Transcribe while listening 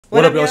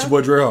What up, y'all? It's your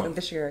boy Dre Hall. I'm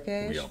Deshira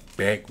Cash. We are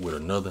back with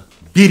another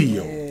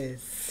video.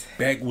 Yes.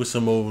 Back with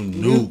some old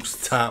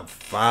nukes, top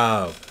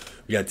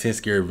 5. We got 10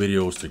 scary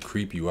videos to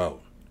creep you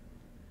out.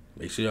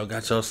 Make sure y'all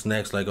got y'all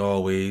snacks like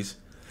always.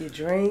 You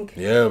drink.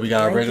 Yeah, we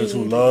got our regulars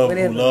who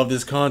love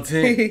this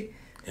content.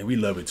 And we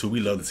love it too. We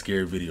love the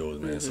scary videos,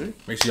 man. So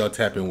make sure y'all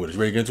tap in with us.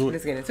 Ready to get into it?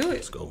 Let's get into it.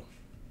 Let's go.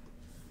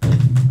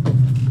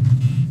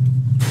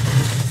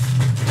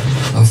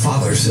 A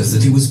father says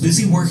that he was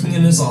busy working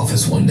in his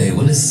office one day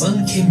when his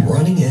son came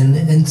running in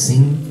and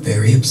seemed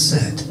very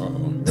upset.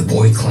 The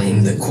boy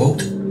claimed that,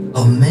 quote,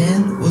 a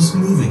man was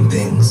moving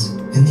things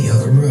in the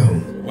other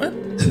room.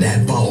 What? The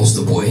dad follows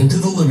the boy into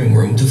the living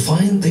room to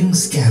find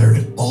things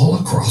scattered all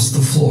across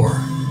the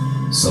floor.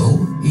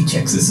 So he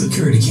checks his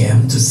security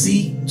cam to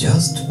see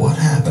just what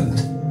happened.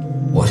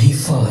 What he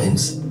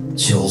finds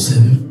chills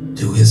him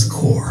to his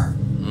core.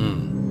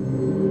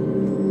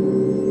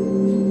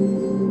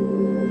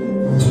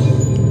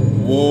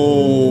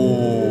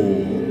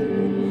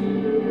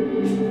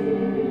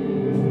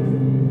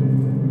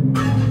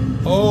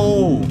 Whoa.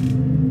 Oh.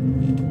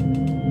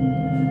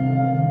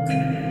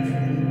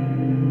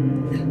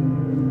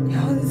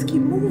 Y'all just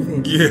keep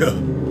moving. Yeah.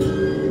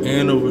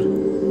 And over.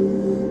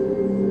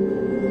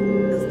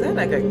 Is that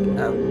like a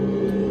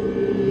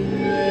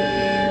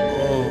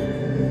Oh.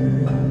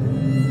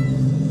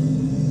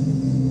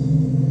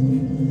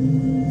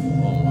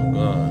 Oh my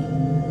God.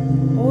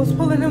 oh, it's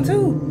pulling him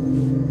too.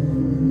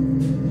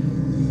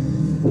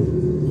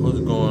 What's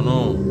going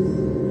on?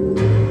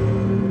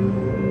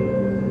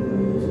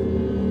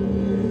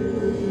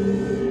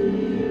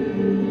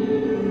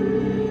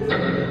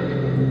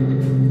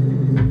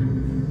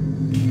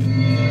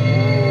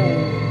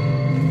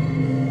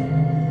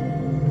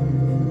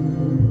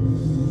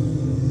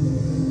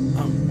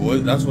 Boy,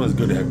 that's when it's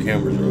good to have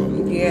cameras,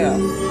 bro. Yeah.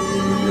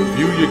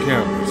 Review your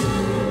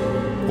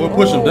cameras. Boy,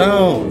 push them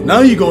down.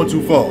 Now you're going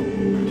too far.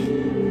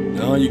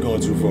 Now you're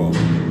going too far.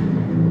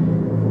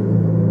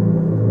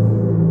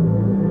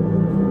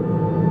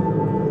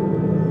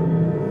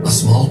 A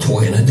small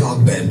toy in a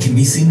dog bed can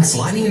be seen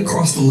sliding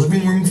across the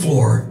living room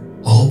floor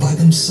all by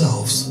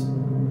themselves.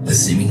 The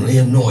seemingly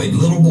annoyed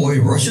little boy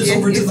rushes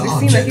over to the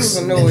objects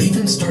and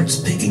even starts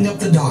picking up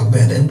the dog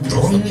bed and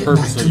throwing it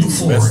back to the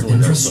floor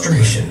in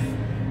frustration.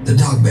 The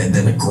dog bed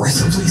then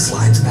aggressively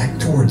slides back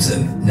towards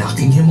him,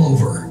 knocking him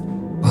over.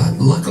 But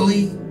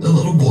luckily, the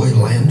little boy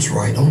lands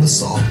right on the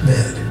soft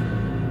bed.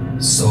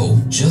 So,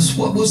 just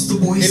what was the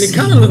boy seeing? And it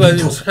kind of looked like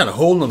he was kind of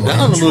holding him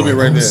down a little bit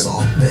right there.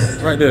 Soft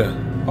bed. Right there.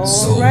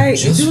 So, right.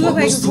 just what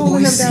was the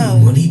boy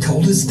seeing when he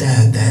told his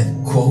dad that,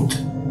 quote,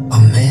 a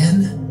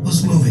man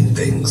was moving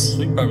things? So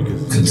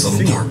Could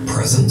some dark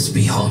presence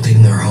be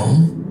haunting their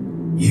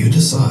home? You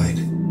decide.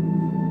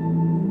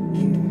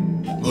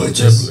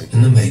 Glitches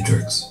in the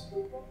Matrix.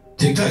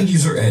 TikTok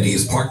user Eddie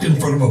is parked in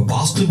front of a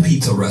Boston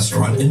Pizza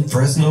restaurant in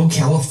Fresno,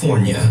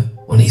 California,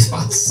 when he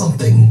spots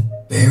something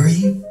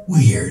very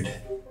weird.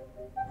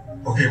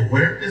 Okay,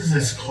 where is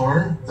this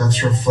car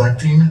that's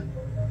reflecting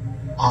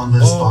on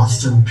this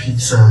Boston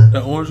Pizza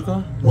that orange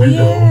car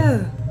window?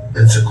 Yeah.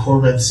 It's a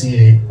Corvette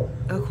C8.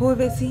 A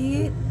Corvette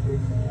C8?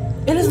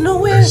 And it's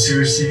nowhere. I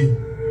seriously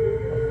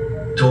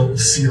don't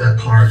see that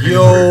car anywhere.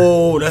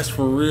 Yo, that's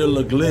for real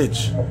a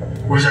glitch.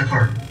 Where's that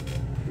car?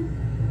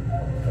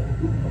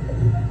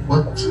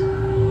 What?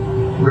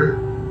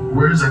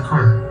 Where is that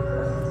car?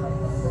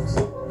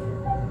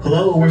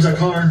 Hello, where's that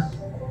car?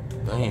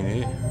 That ain't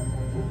it.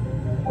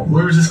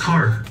 Where is this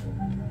car?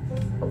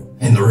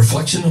 In the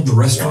reflection of the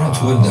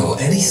restaurant's window,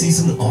 Eddie sees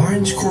an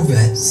orange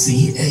Corvette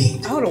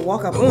C8. I would have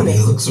walked up But on when he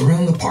it. looks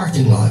around the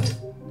parking lot,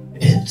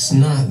 it's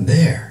not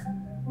there.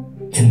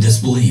 In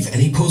disbelief,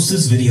 Eddie posts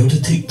this video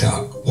to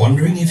TikTok,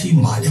 wondering if he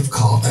might have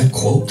caught a,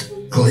 quote,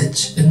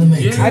 glitch in the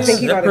Matrix. Yeah, I think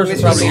he that got a person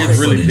glitch probably in the is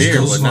The really footage there,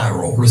 goes but not.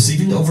 viral,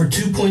 receiving over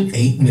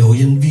 2.8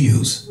 million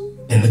views.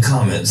 In the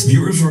comments,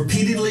 viewers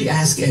repeatedly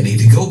ask Eddie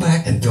to go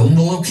back and film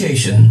the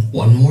location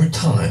one more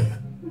time.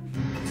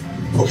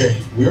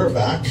 Okay, we are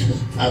back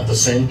at the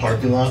same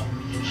parking lot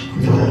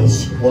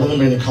because one of the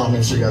main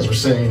comments you guys were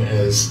saying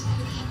is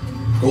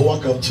go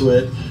walk up to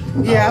it.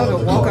 Yeah, I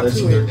would the walk up cars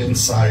to either it.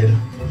 inside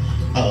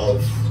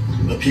of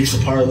the pizza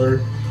parlor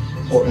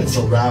or it's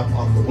a wrap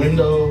on the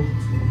window.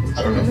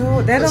 I don't know.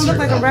 No, that don't look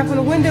like a wrap on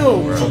the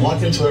window. So I'm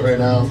walking into it right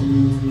now.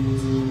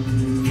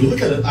 If you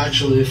look at it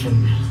actually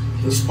from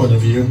this point of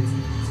view,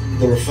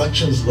 the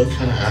reflections look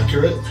kind of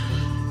accurate.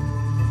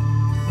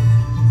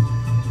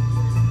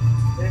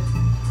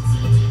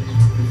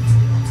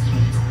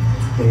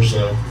 There's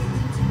a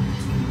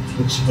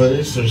pizza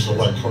place, there's the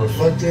white car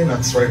reflecting,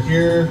 that's right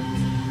here.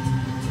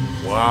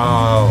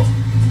 Wow.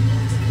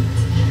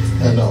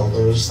 And no,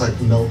 there's like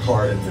no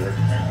car in there.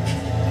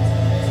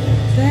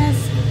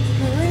 That's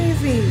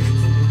crazy.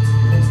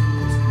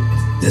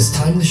 This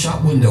time the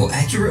shop window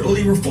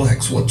accurately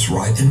reflects what's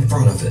right in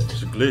front of it.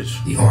 It's a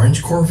glitch. The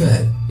orange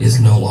Corvette is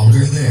no longer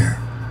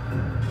there.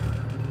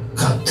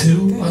 Cut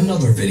to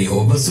another video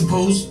of a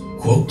supposed,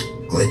 quote,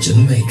 glitch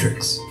in the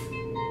Matrix.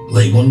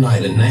 Late one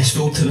night in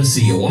Nashville,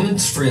 Tennessee, a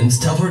woman's friends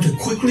tell her to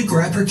quickly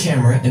grab her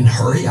camera and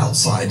hurry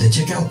outside to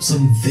check out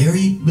some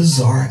very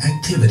bizarre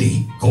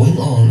activity going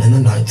on in the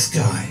night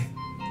sky.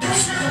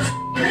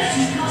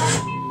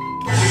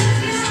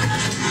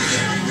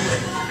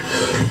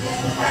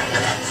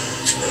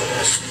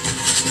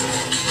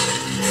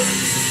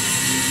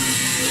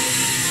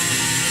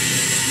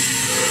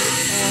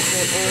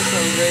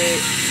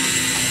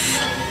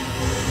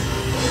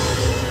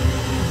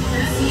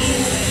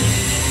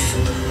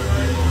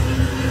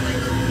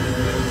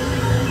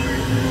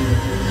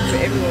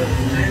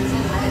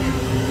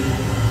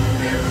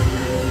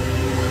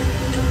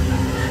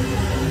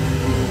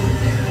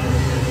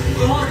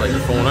 Like the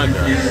phone I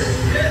got.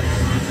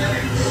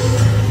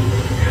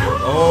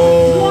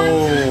 Oh.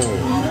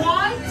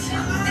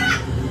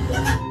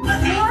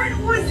 What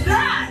was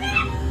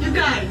that? You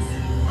guys.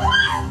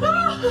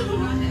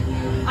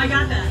 I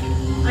got that.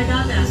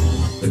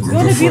 The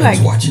group of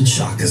friends watch in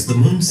shock as the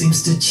moon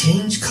seems to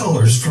change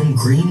colors from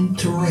green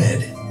to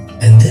red,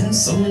 and then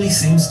suddenly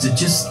seems to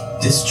just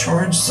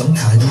discharge some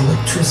kind of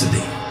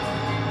electricity.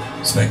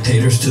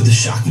 Spectators to the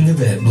shocking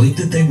event believe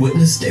that they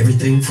witnessed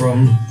everything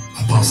from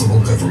a possible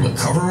government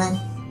cover-up,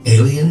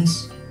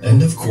 aliens,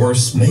 and of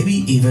course, maybe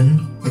even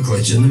a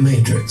glitch in the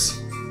Matrix.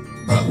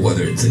 But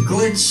whether it's a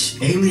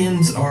glitch,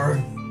 aliens, or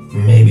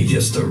maybe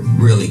just a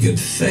really good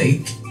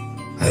fake,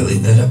 I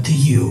leave that up to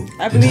you.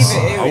 I believe in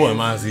I aliens. wouldn't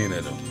mind seeing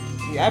that though.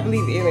 Yeah, I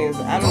believe aliens.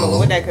 I don't know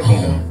what that could be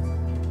though.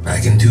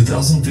 Back in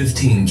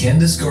 2015,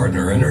 Candace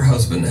Gardner and her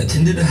husband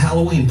attended a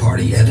Halloween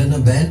party at an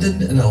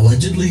abandoned and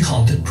allegedly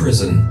haunted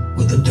prison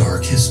with a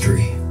dark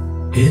history.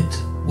 It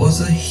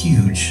was a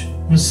huge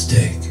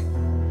mistake.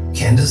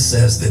 Candace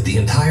says that the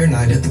entire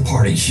night at the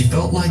party she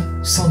felt like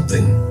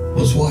something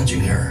was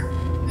watching her.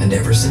 And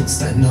ever since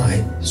that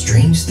night,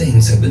 strange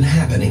things have been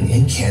happening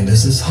in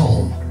Candace's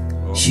home.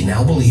 She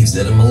now believes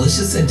that a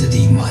malicious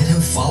entity might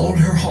have followed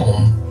her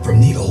home from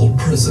the old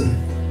prison.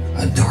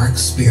 A dark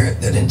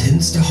spirit that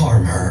intends to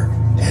harm her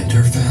and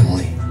her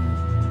family.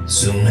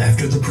 Soon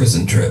after the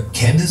prison trip,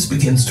 Candace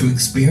begins to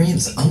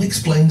experience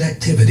unexplained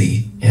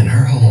activity in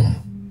her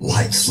home.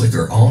 Lights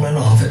flicker on and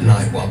off at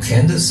night while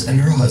Candace and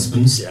her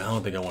husband... Yeah, I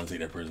don't think I want to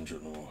take that prison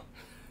trip no more.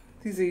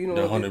 He said, you know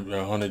The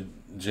what? haunted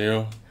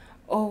jail.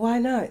 Oh, why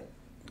not?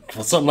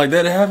 For something like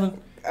that to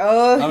happen?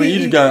 Oh, I mean, you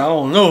just got, I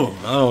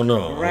don't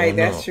know. Right,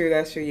 that's true.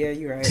 Yeah,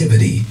 you're right.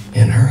 Activity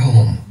in her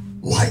home.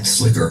 Lights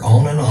flicker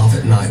on and off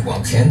at night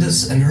while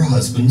Candace and her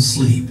husband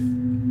sleep.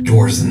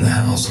 Doors in the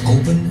house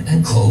open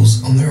and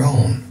close on their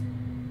own.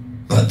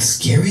 But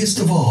scariest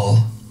of all,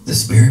 the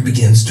spirit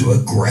begins to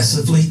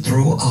aggressively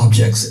throw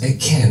objects at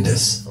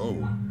Candace. Oh.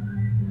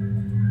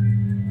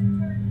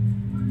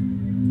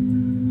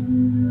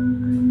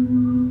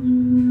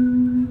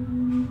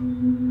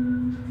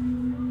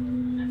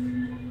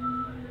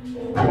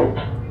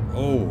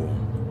 Oh.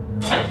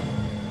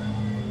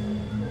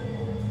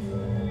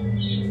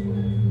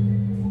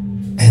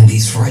 And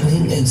these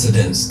frightening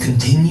incidents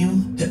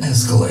continue to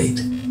escalate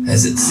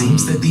as it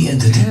seems that the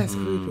entity... That's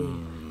creepy.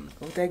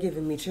 Oh, that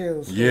giving me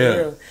chills. For Yeah.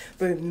 real.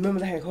 But remember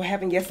like what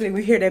happened yesterday?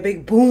 We hear that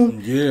big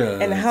boom. Yeah.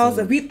 And the house.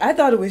 I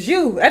thought it was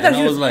you. I thought And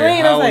you I was was like,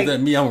 playing. I how was is like,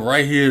 that me? I'm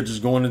right here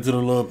just going into the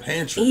little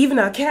pantry. even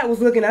our cat was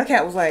looking. Our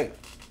cat was like,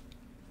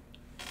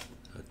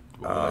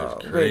 Wow, that's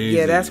but crazy.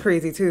 yeah, that's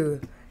crazy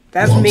too.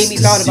 That's Once made me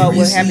the thought about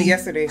what seriously happened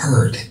yesterday.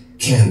 Hurt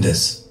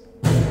Candace.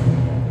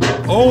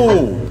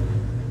 Oh.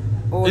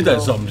 Oh, Is no.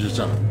 that something just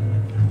trying?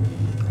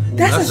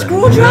 That's a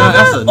screwdriver.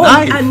 That's a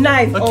knife. Oh, a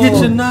knife. A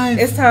kitchen knife.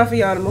 It's time for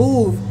y'all to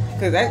move,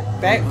 cause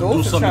that Do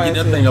ghost is something to trying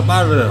get to. that thing up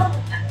out of there.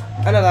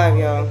 Unalive,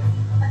 y'all.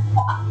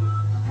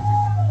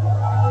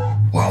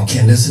 While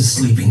Candace is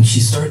sleeping,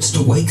 she starts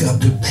to wake up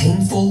to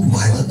painful,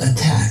 violent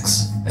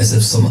attacks, as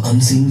if some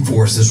unseen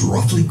force is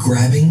roughly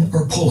grabbing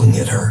or pulling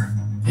at her.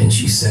 And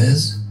she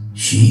says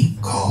she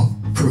caught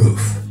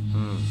proof.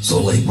 So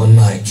late one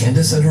night,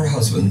 Candace and her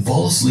husband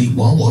fall asleep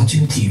while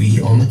watching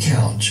TV on the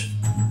couch.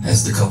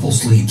 As the couple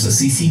sleeps, a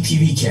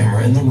CCTV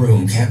camera in the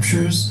room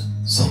captures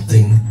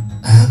something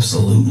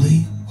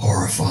absolutely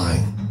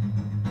horrifying.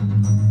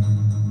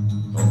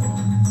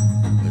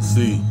 Let's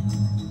see.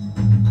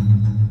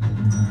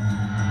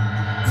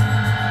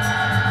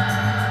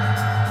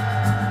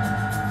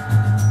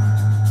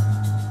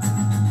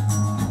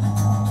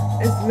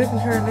 It's lifting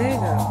her leg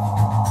up.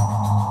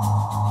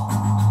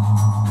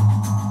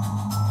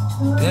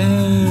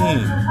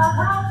 Dang.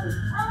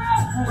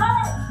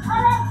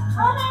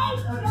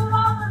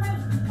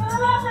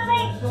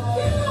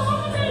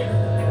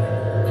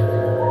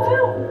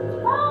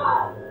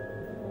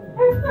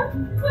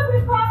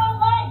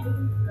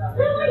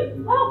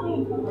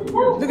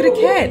 Look at the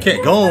cat.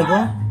 Can't go on,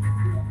 bro.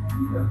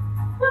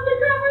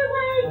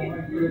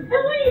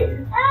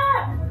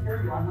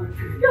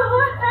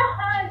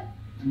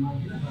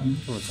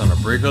 I'm trying to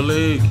break her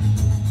leg.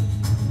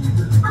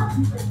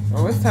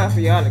 Oh, it's time for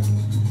y'all to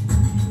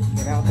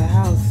get out the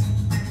house.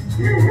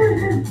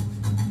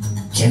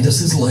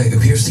 Candace's leg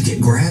appears to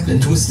get grabbed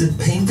and twisted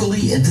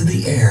painfully into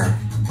the air,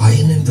 by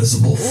an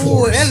invisible Ooh,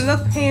 force. that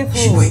look painful.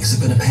 She wakes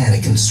up in a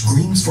panic and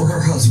screams for her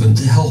husband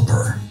to help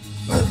her,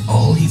 but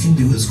all he can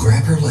do is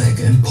grab her leg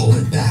and pull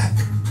it back.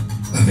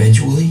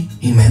 Eventually,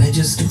 he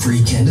manages to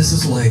free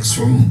Candace's legs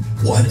from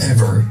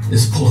whatever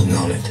is pulling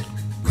on it,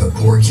 but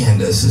poor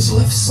Candace is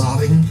left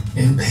sobbing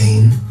in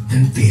pain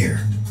and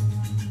fear.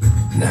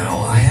 Now,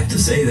 I have to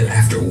say that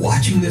after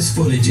watching this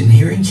footage and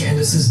hearing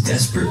Candace's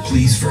desperate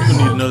pleas for Need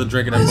help, another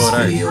drink of that this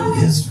Bud Ice. video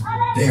is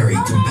very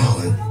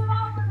compelling.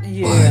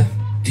 Yeah.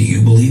 But do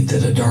you believe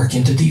that a dark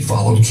entity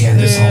followed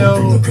Candace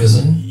home from the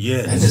prison?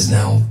 yes. And is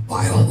now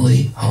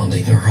violently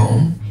haunting her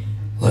home?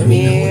 Let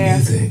me know what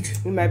you think.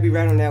 You might be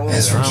right on that one.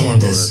 As for I don't wanna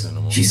go Candace, there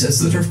anymore. she says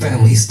that her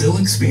family still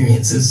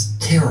experiences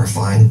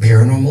terrifying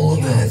paranormal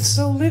events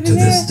still living to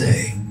this there?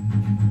 day.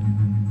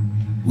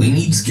 We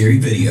need scary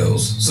videos,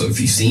 so if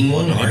you've seen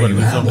one Yeah, or but you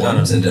with have some kind one,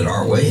 of send it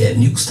our way at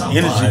energy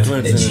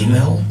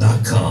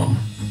nukestop5@gmail.com.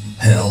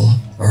 Hell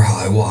or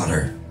high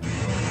water.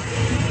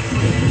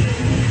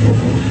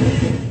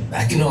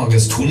 Back in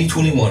August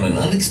 2021, an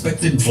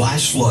unexpected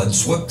flash flood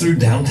swept through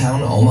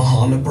downtown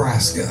Omaha,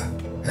 Nebraska.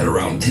 At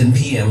around 10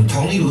 p.m.,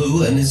 Tony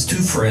Liu and his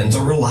two friends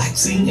are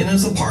relaxing in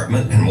his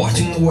apartment and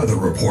watching the weather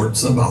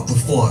reports about the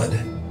flood.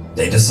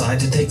 They decide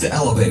to take the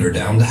elevator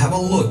down to have a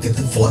look at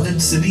the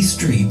flooded city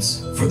streets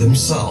for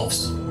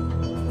themselves.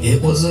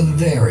 It was a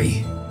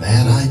very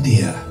bad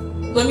idea.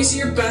 Let me see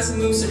your best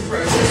moves and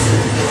impression.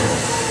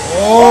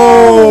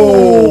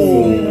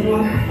 Oh!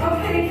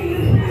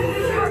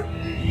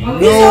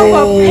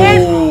 No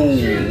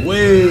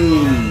way!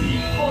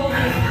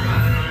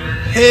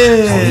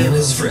 Tony and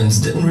his friends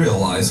didn't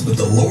realize, but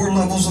the lower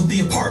levels of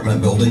the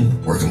apartment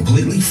building were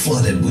completely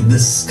flooded with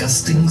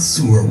disgusting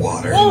sewer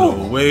water. No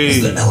way!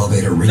 As the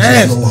elevator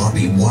reaches the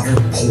lobby, water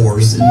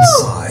pours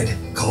inside,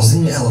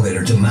 causing the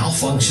elevator to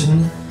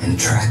malfunction and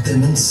trap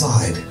them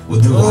inside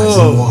with the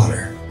rising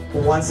water.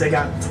 Once it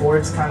got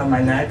towards kind of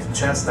my neck,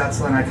 chest, that's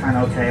when I kind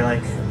of, okay,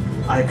 like,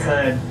 I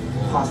could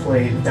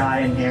possibly die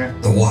in here.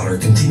 The water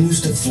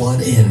continues to flood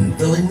in,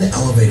 filling the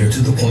elevator to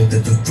the point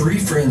that the three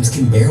friends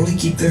can barely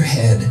keep their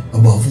head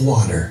above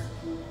water.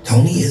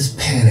 Tony is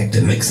panicked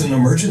and makes an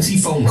emergency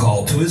phone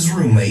call to his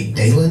roommate,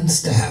 Dalen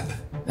Stapp,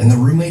 and the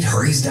roommate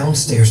hurries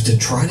downstairs to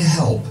try to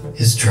help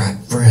his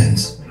trapped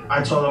friends.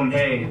 I told them,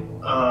 hey,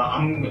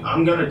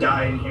 I'm gonna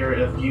die in here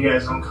if you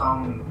guys don't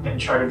come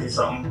and try to do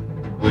something.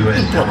 We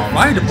went down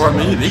fire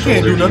department, they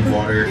can't do shoulder deep nothing.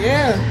 water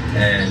Yeah.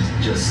 and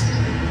just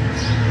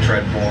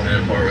tried pulling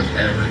it apart with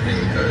everything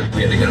we could.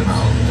 We had to get them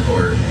out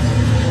or it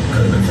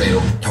could have been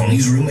fatal.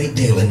 Tony's roommate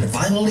Dalen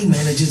finally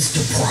manages to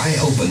pry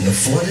open the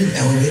flooded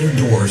elevator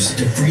doors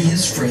to free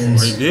his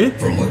friends Oh, he did?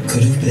 from what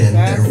could have been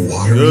That's their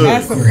watery good.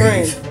 That's a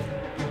grave. friend.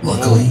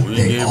 Luckily, Oh, he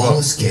they gave all up.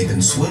 escape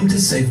and swim to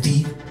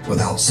safety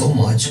without so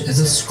much as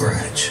a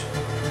scratch.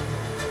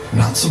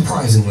 Not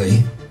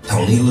surprisingly,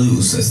 Tony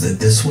Liu says that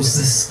this was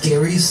the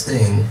scariest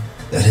thing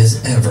that has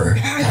ever I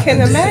happened can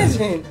to him.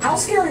 imagine. How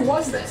scary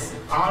was this?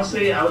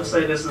 Honestly, I would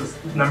say this is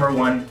number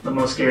one, the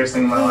most scariest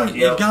thing in my life.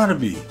 It gotta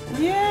be. Hands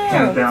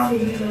Yeah. down.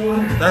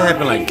 That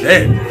happened like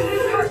that.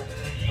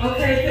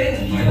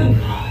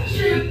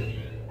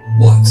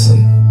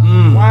 Watson.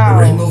 The Wow.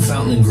 Rainbow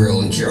Fountain and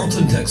Grill in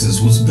Carrollton,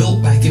 Texas was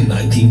built back in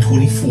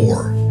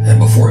 1924, and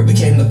before it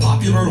became the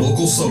popular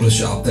local soda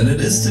shop that it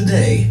is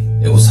today,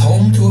 it was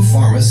home to a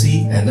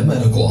pharmacy and a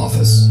medical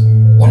office.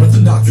 One of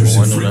the doctors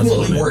who Oh, I know that's frequently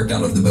what it worked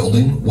out of the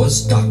building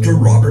was Dr.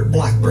 Robert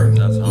Blackburn,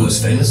 That's who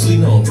is what famously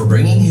known for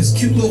bringing his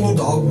cute little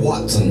dog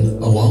Watson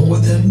along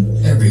with him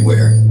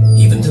everywhere,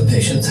 even to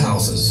patients'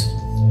 houses.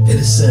 It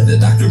is said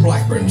that Dr.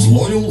 Blackburn's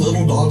loyal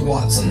little dog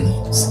Watson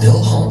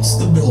still haunts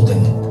the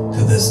building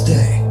to this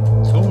day.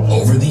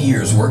 Over the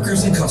years,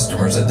 workers and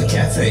customers at the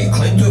cafe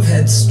claim to have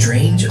had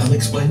strange,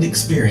 unexplained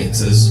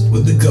experiences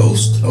with the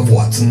ghost of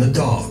Watson the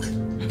dog,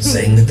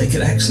 saying that they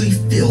could actually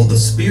feel the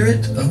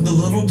spirit of the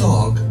little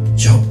dog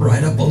jump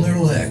right up on their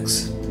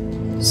legs.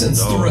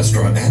 Since the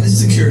restaurant added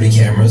security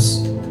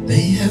cameras,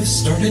 they have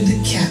started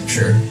to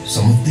capture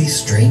some of these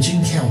strange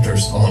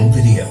encounters on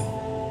video.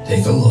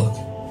 Take a look.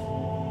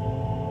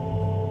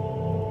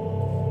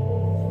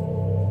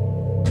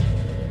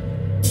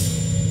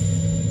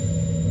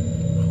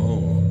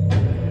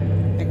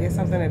 Oh, I guess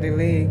something at the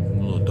leg.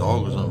 a little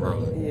dog or something,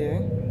 bro. Yeah.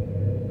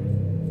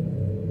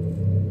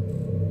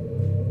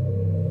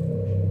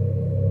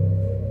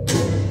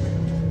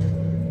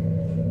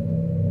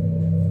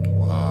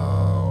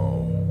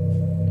 Wow.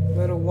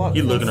 Little walk.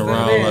 He looking still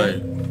around there.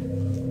 like,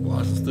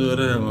 Watson still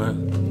there,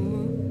 man.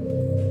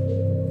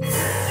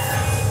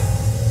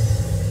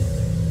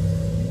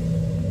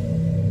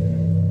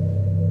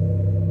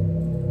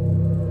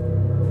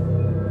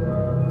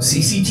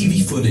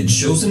 CCTV footage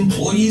shows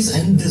employees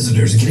and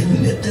visitors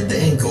getting nipped at the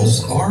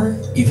ankles or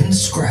even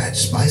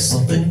scratched by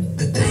something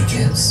that they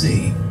can't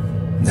see.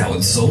 Now,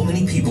 with so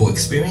many people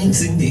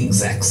experiencing the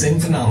exact same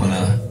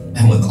phenomena,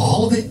 and with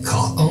all of it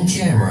caught on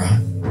camera,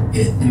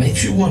 it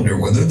makes you wonder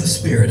whether the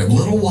spirit of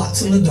little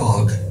Watson the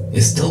dog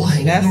is still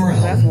hanging That's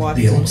around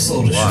Watson. the old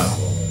soda Wow. shop,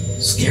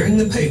 scaring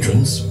the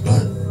patrons,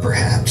 but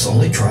perhaps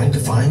only trying to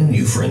find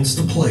new friends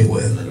to play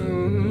with.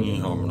 He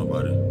ain't harming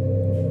nobody.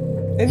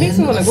 It makes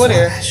in me want a to go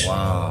there. flash.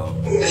 Wow.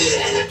 Man,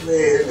 that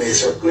bitch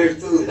so clear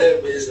through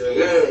that bitch.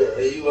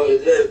 You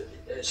want that?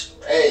 That's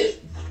right.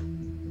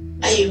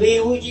 Hey,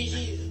 man, what you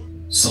do?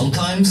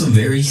 Sometimes a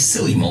very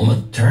silly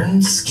moment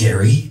turns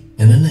scary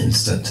in an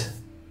instant.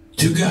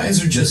 Two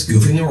guys are just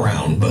goofing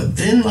around, but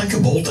then, like a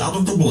bolt out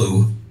of the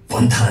blue,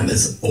 fun time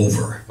is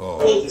over.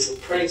 Oh, some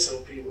pranks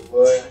on people,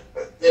 boy.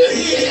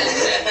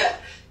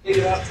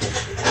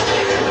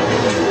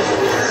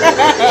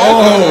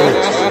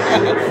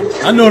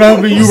 Oh, I know that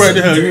would be you right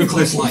there. Very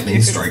close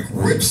lightning strike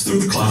rips through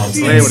the clouds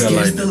Play and with that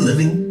scares the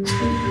living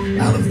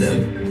out of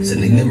them,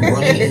 sending them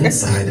running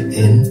inside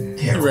in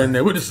He terror. ran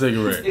there with the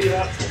cigarette. It's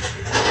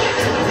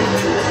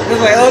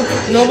like, oh,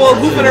 no more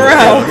goofing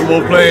around. No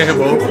more playing him,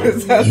 bro.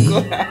 He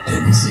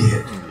didn't see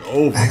it.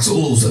 Axel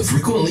Loza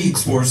frequently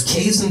explores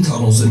caves and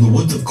tunnels in the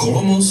woods of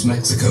Colomos,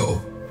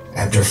 Mexico.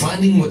 After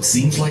finding what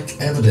seems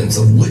like evidence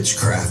of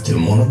witchcraft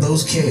in one of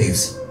those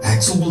caves,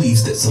 Axel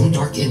believes that some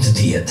dark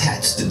entity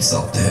attached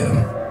itself to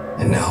him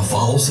and now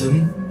follows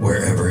him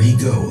wherever he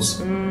goes.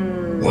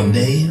 One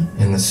day,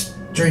 in the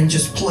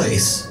strangest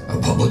place, a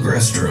public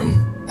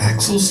restroom,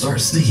 Axel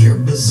starts to hear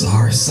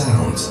bizarre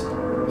sounds.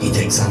 He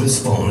takes out his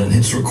phone and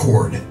hits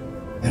record,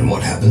 and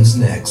what happens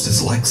next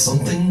is like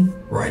something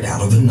right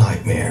out of a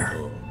nightmare.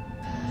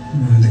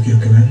 No te quiero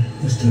que vean.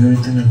 Estoy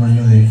ahorita en el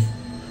baño de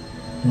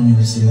la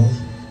universidad.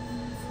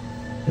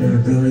 Pero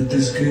lo peor ahorita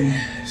es que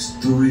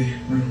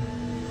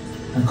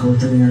acabo de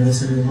terminar de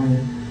hacer el baño.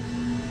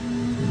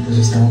 Y pues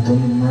estaba todo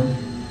normal.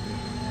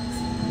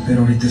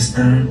 Pero ahorita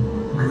están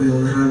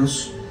ruidos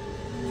raros.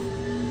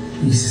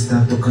 Y se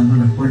está tocando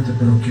la puerta,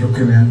 pero quiero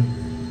que vean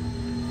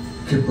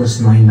que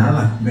pues no hay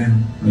nada.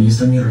 Vean, ahí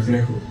está mi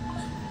reflejo,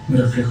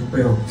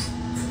 pero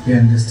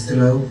vean, de este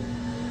lado,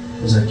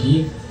 pues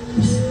aquí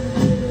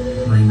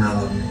no hay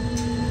nada.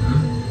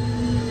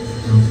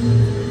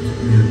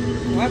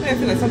 Why do I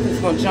feel like something's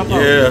gonna jump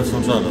out? Yeah, that's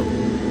what I'm trying to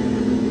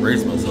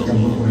brace myself.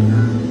 Tampoco hay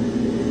nada.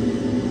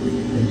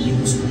 Aquí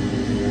busco.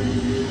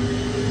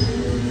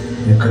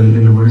 Y acá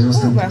el lugar es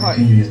bastante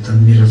pequeño y está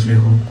mi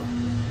reflejo.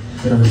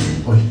 Espérame,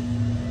 voy.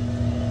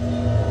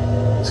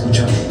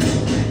 Escucha.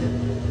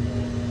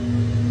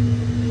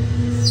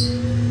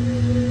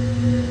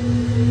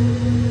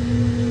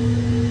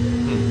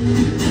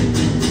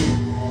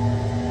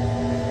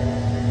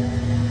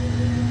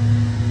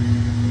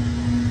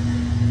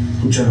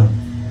 Escucha.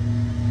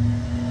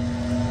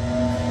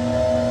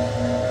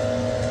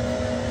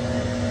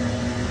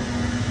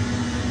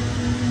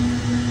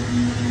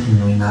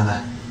 No hay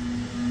nada.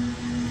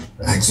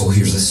 Axel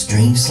hears a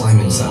strange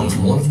sliming sound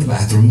from one of the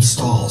bathroom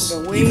stalls,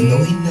 even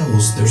though he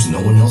knows there's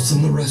no one else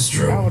in the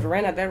restroom. I would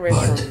ran out that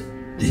restroom.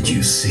 But did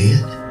you see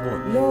it?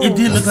 No. It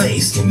did A look like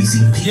face can be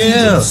seen peeking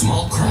through a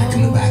small crack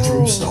in the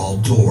bathroom stall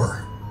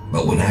door.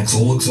 But when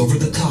Axel looks over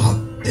the top,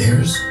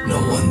 there's no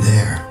one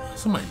there.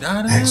 somebody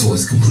died. Axel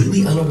is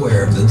completely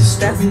unaware of the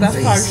disturbing That's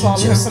face he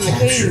probably just from the cave,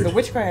 captured. the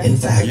witchcraft. In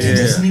fact, he Yeah.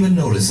 doesn't even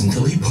notice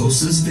until he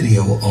posts his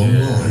video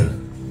online.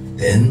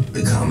 Then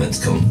the comments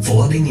come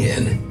flooding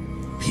in.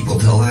 People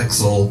tell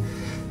Axel,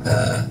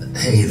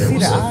 hey, there See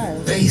was the a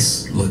eyes.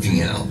 face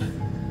looking out.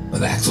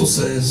 But Axel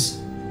says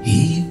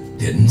he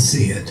didn't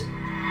see it.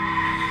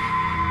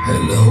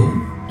 Hello,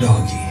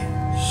 doggy.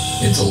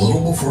 It's a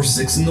little before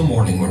 6 in the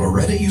morning when a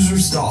Reddit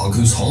user's dog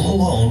who's home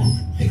alone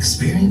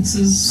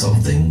experiences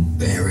something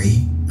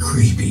very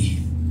creepy.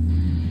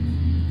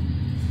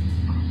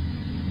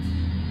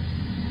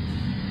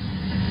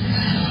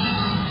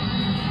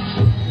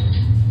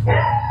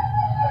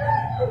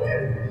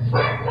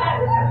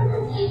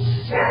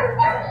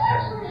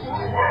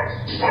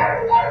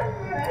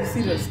 You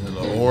see this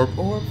little orb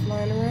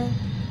flying around?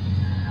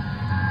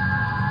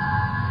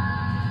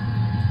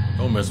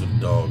 Don't mess with the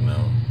dog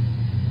now.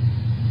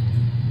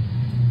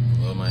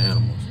 I love my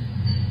animals.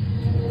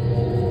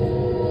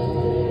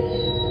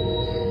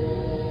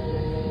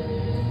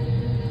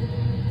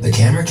 The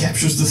camera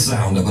captures the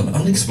sound of an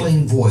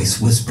unexplained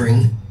voice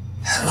whispering,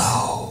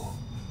 "Hello,"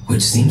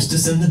 which seems to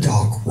send the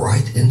dog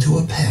right into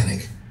a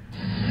panic.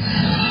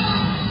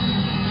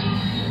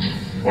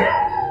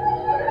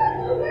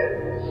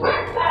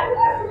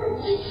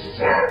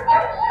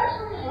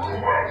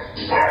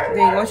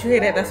 Dang, once you hear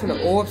that, that's when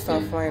the orbs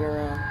start flying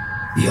around.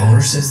 The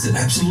owner says that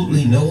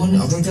absolutely no one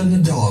other than the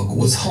dog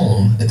was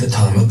home at the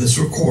time of this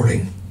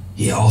recording.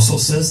 He also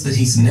says that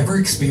he's never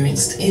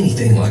experienced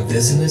anything like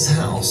this in his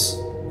house,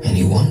 and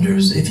he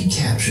wonders if he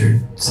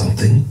captured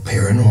something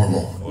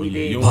paranormal. Oh,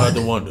 you don't have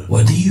to wonder.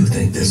 What do you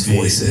think this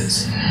voice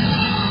is?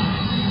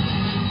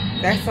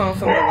 That sounds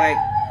something like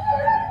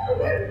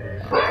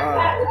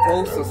a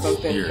ghost or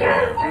something.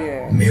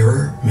 Yeah.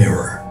 Mirror,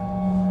 mirror.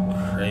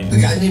 A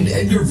guy named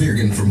Edgar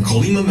Virgen from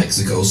Colima,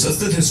 Mexico says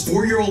that his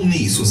 4-year-old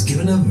niece was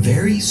given a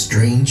very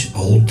strange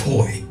old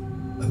toy.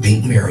 A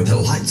pink mirror that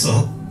lights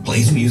up,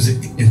 plays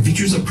music, and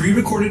features a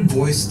pre-recorded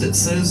voice that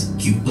says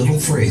cute little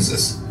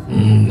phrases.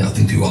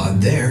 Nothing too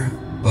odd there.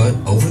 But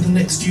over the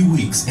next few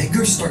weeks,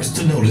 Edgar starts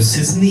to notice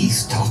his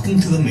niece talking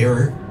to the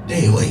mirror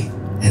daily.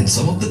 And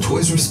some of the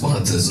toy's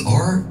responses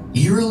are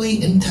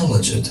eerily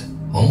intelligent.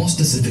 almost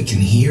as if it can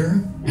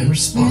hear and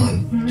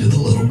respond to the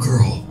little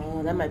girl.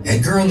 Oh, that might be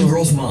Edgar and the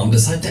girl's mom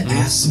decide to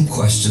ask some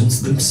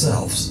questions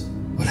themselves.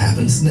 What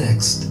happens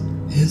next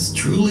is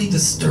truly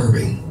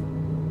disturbing.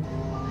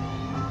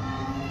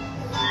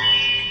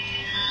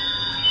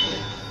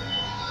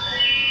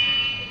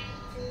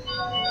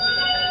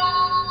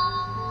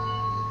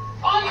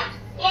 Hola,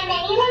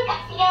 bienvenido al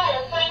Castillo de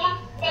los Sueños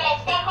del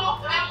Espejo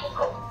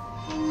Mágico.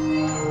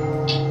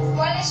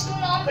 ¿Cuál es tu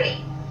nombre?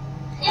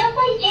 Yo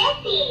soy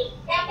Jessie,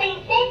 la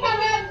princesa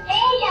más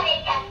bella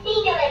del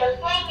Castillo de los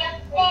Sueños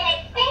del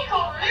Espejo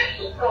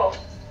Mágico.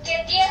 ¡Qué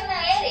tierna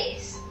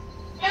eres!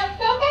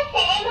 Nosotras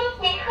seremos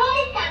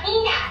mejores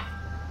amigas.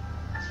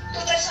 ¿Tu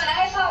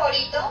personaje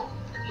favorito?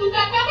 Si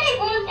papá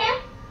pregunta,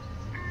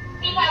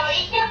 mi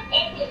favorito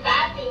es mi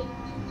papi.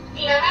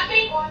 Si mamá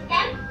pregunta,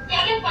 yo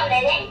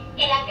responderé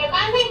que la que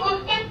más me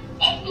gusta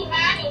es mi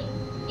mami.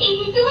 Y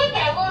si tú me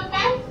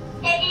preguntas,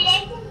 te diré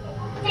que la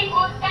que más me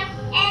gusta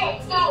eres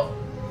tú.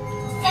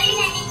 Soy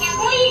una niña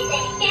muy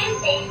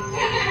inteligente.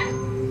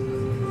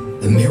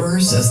 The mirror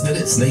says that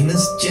its name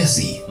is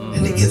Jessie,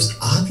 and it gives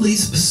oddly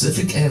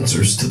specific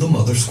answers to the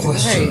mother's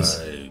questions.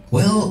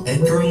 Well,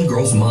 Edgar and the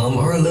girl's mom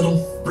are a little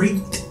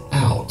freaked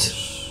out.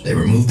 They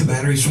remove the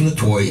batteries from the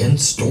toy and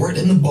store it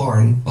in the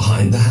barn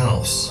behind the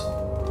house.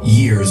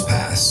 Years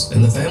pass,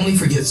 and the family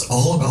forgets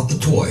all about the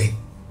toy,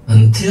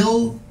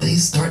 until they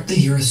start to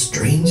hear a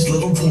strange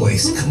little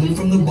voice coming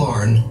from the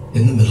barn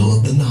in the middle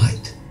of the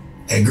night.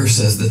 Edgar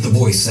says that the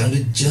voice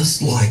sounded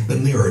just like the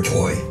mirror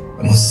toy,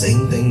 and was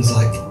saying things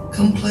like,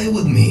 "Come play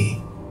with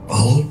me,"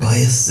 followed by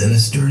a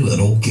sinister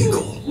little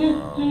giggle.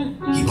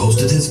 He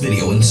posted his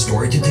video and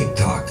story to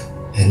TikTok,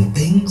 and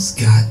things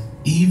got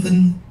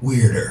even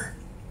weirder.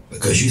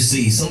 Because you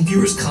see, some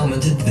viewers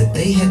commented that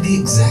they had the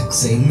exact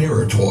same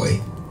mirror toy,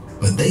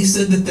 but they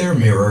said that their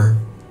mirror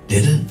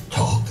didn't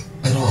talk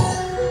at all.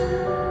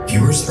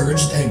 Viewers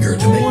urged Edgar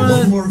to make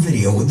one more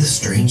video with the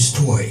strange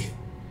toy.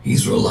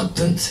 He's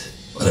reluctant,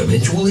 but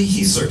eventually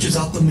he searches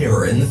out the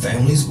mirror in the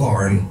family's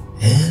barn,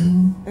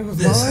 and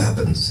this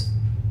happens.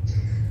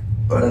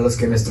 Para los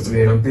que me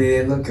estuvieron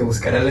pidiendo que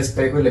buscara el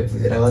espejo y le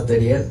pusiera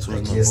batería,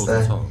 aquí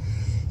está.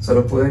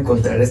 Solo pude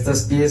encontrar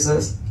estas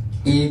piezas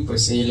y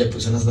pues sí, le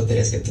puse unas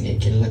baterías que tenía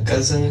aquí en la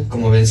casa.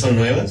 Como ven, son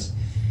nuevas.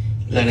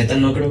 La neta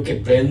no creo que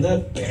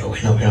prenda, pero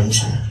bueno,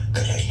 vamos a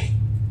calarle.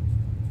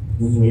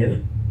 Muy miedo.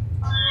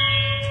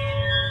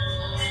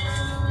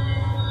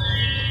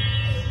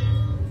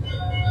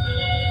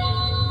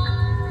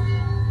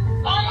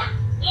 Hola,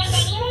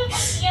 bienvenido al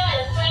Castillo de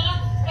los Sueños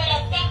del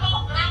Espejo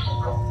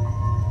Mágico.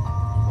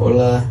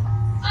 Hola.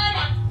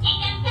 Hola,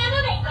 encantado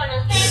de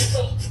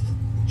conocerte.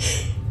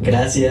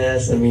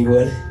 Gracias, amigo.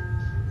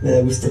 Me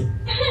da gusto.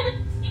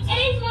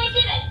 Eres muy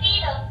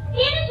divertido.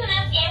 ¿Tienes una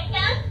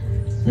fiesta?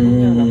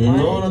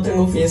 No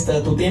tengo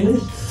fiesta. ¿Tú tienes?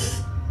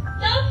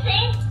 No sé.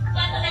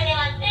 Cuando me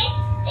levanté,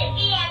 te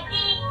vi a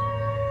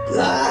ti.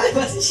 Ay,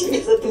 vas a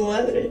chingar a tu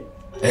madre.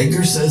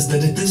 Edgar says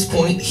that at this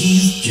point,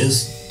 he's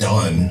just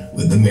done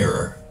with the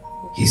mirror.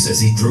 He says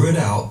he threw it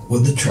out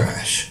with the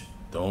trash.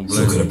 Don't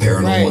So could a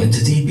paranormal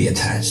entity be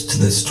attached to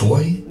this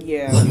toy?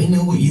 Yeah. Let me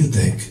know what you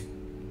think.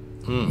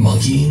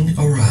 Monkeying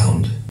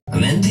around.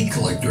 An antique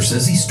collector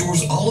says he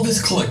stores all of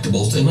his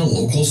collectibles in a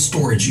local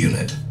storage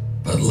unit.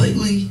 But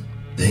lately,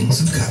 things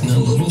have gotten a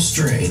little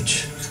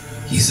strange.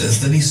 He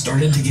says that he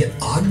started to get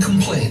odd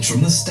complaints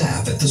from the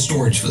staff at the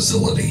storage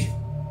facility.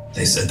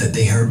 They said that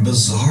they heard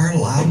bizarre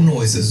loud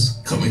noises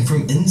coming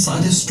from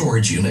inside his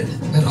storage unit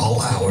at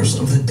all hours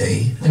of the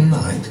day and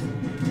night.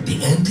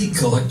 The antique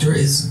collector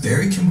is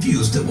very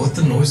confused at what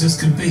the noises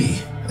could be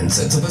and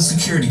sets up a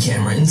security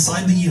camera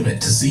inside the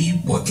unit to see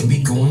what could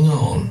be going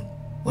on.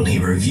 When he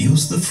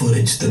reviews the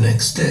footage the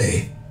next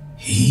day,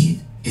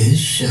 he is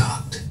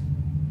shocked.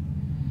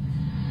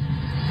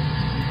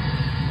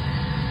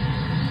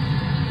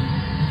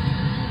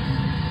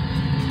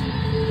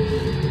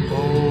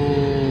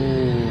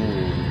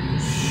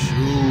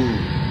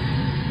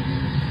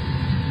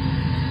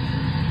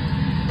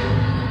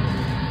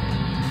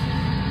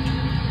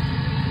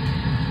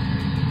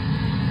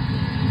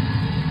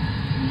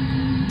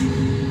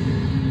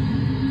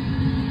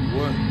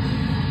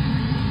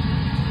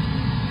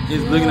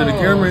 He's looking at the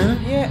camera,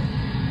 Yeah.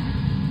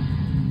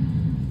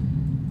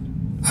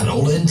 An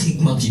old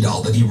antique monkey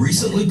doll that he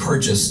recently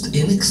purchased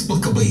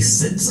inexplicably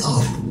sits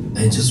up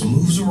and just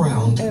moves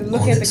around And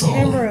look on at the its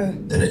camera.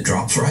 own. Then it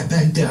drops right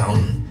back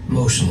down,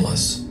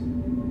 motionless.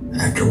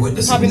 After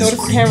witnessing Probably this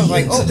noticed the camera, creepy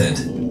like, oh.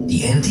 incident,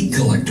 the antique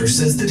collector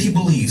says that he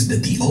believes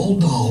that the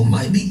old doll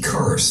might be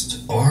cursed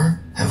or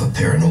have a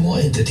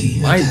paranormal entity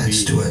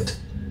attached to it.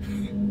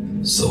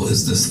 So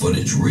is this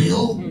footage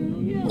real,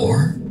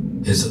 or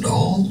is it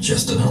all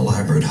just an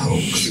elaborate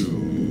hoax?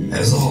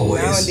 As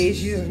always,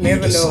 Nowadays, you you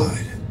never know.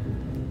 decide.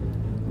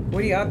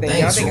 What do y'all think?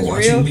 Thanks Y'all think for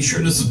it's watching. real? Be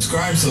sure to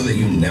subscribe so that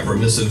you never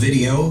miss a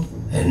video,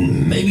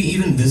 and maybe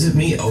even visit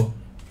me. Oh,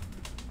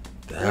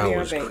 that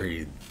was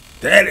crazy.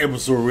 That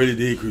episode really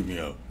did creep me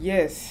out.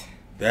 Yes.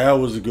 That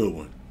was a good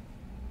one.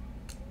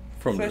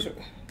 From Special.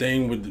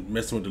 thing with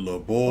messing with the little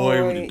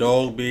boy with the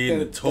dog bed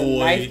and the toy. The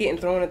knife getting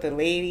thrown at the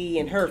lady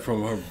and her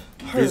from her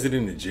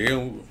visiting the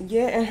jail.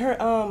 Yeah, and her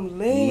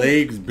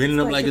legs bending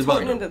up like it's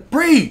about to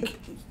break.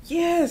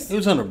 Yes, it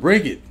was trying to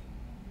break it.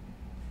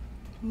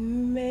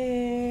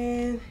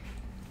 Man.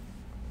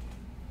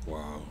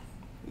 Wow.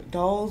 The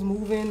dolls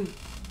moving.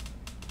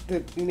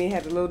 They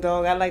had the little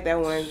dog. I like that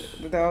one.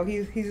 The dog.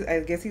 He's.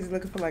 I guess he's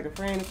looking for like a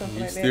friend or something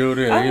like that. Still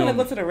there. I want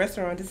to go to the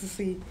restaurant just to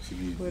see.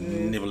 What it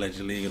is. Nibble at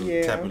your leg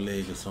or tap your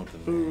leg or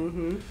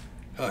something.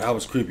 That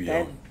was creepy,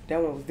 y'all.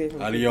 That one was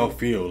different. How do y'all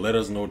feel? Let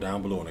us know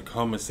down below in the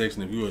comment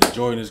section. If you're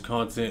enjoying this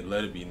content,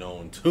 let it be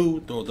known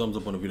too. Throw a thumbs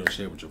up on the video and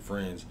share it with your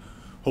friends.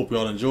 Hope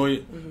y'all enjoy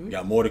it. We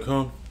got more to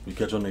come. We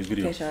catch you on the next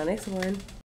video. Catch y'all next one.